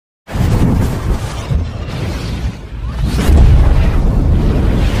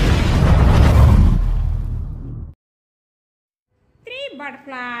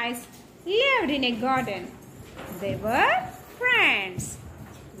butterflies lived in a garden. They were friends.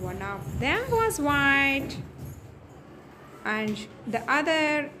 One of them was white and the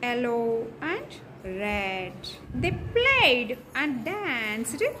other yellow and red. They played and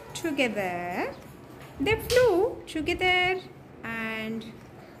danced together. They flew together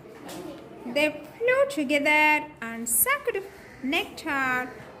and sucked nectar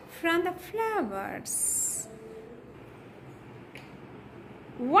from the flowers.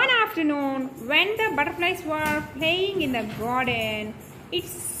 One afternoon, when the butterflies were playing in the garden, it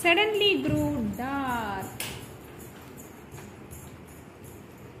suddenly grew dark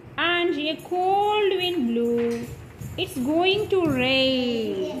and a cold wind blew. It's going to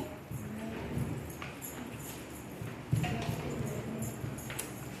rain.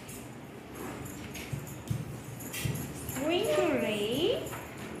 Going to rain.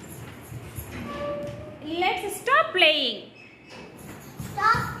 Let's stop playing.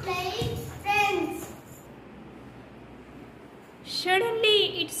 Stop playing, friends. Suddenly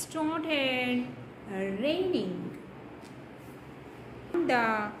it started raining. The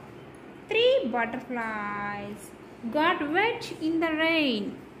three butterflies got wet in the rain.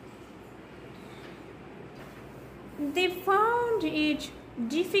 They found it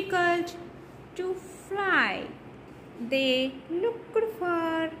difficult to fly. They looked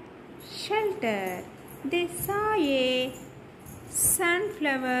for shelter. They saw a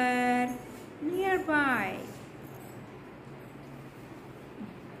sunflower nearby.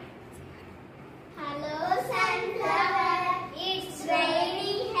 Hello, sunflower. It's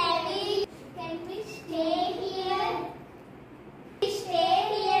raining heavy. Can we stay here? We stay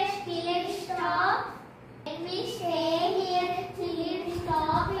here till it stops. Can we stay here till it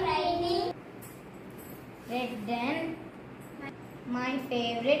stops raining? Red and my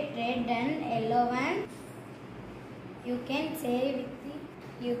favorite red and yellow one. You can stay with me.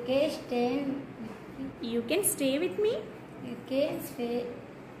 You can stay with me. You can stay with me? You can stay.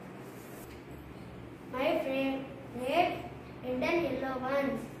 My favorite red and yellow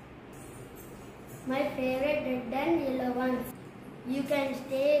ones. My favorite red and yellow ones. You can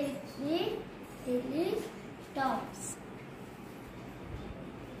stay with me till it stops.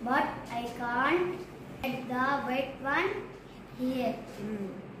 But I can't get the white one here.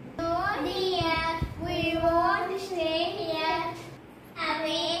 No dear, we won't stay here.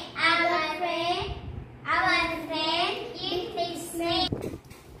 Away, our friend in dismay.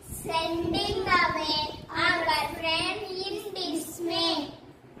 Sending away our friend in dismay.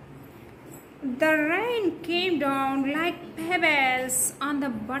 The rain came down like pebbles on the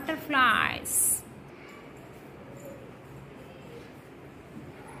butterflies.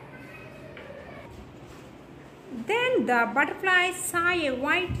 Then the butterflies saw a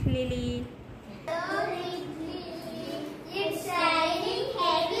white lily. Hello, lily. It's raining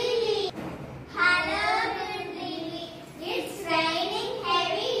heavily. Hello, lily. It's raining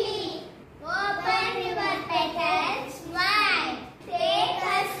heavily. Open your petals wide. Take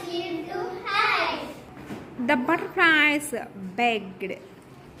us here to hide. The butterflies begged.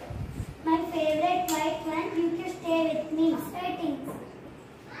 My favorite white one, you can stay with me. Waiting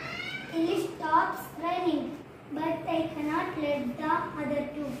till it stops raining. But I cannot let the other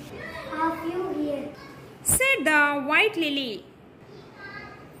two. Have you here? Said the white lily.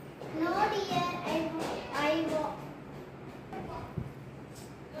 No dear,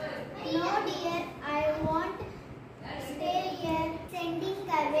 I won't stay here. Sending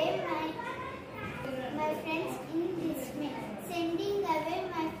away my friends in dismay. Sending away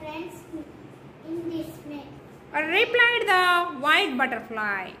my friends in dismay. Replied the white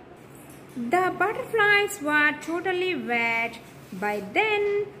butterfly. The butterflies were totally wet by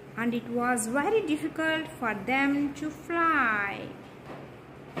then, and it was very difficult for them to fly.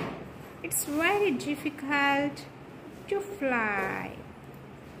 It's very difficult to fly.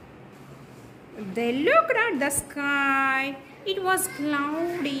 They looked at the sky. It was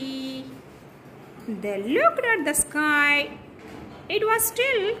cloudy. They looked at the sky. It was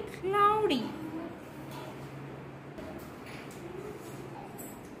still cloudy.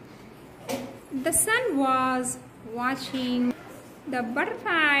 The sun was watching the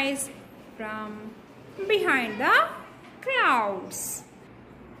butterflies from behind the clouds.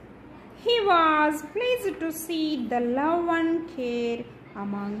 He was pleased to see the love and care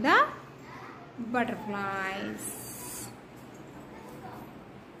among the butterflies.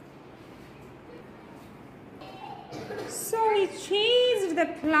 So he chased the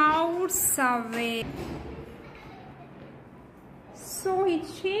clouds away. So he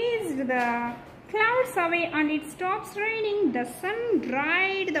chased the clouds away and it stops raining. The sun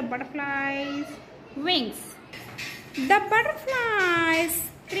dried the butterflies' wings. The butterflies,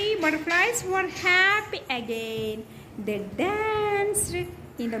 three butterflies were happy again. They danced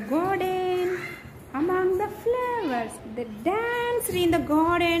in the garden among the flowers. They danced in the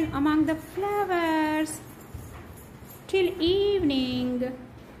garden among the flowers till evening.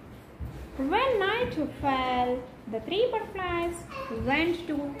 When night fell, the three butterflies went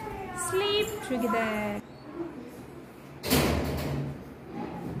to sleep together.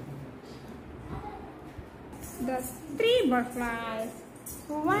 The three butterflies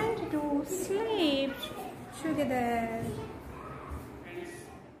went to sleep together.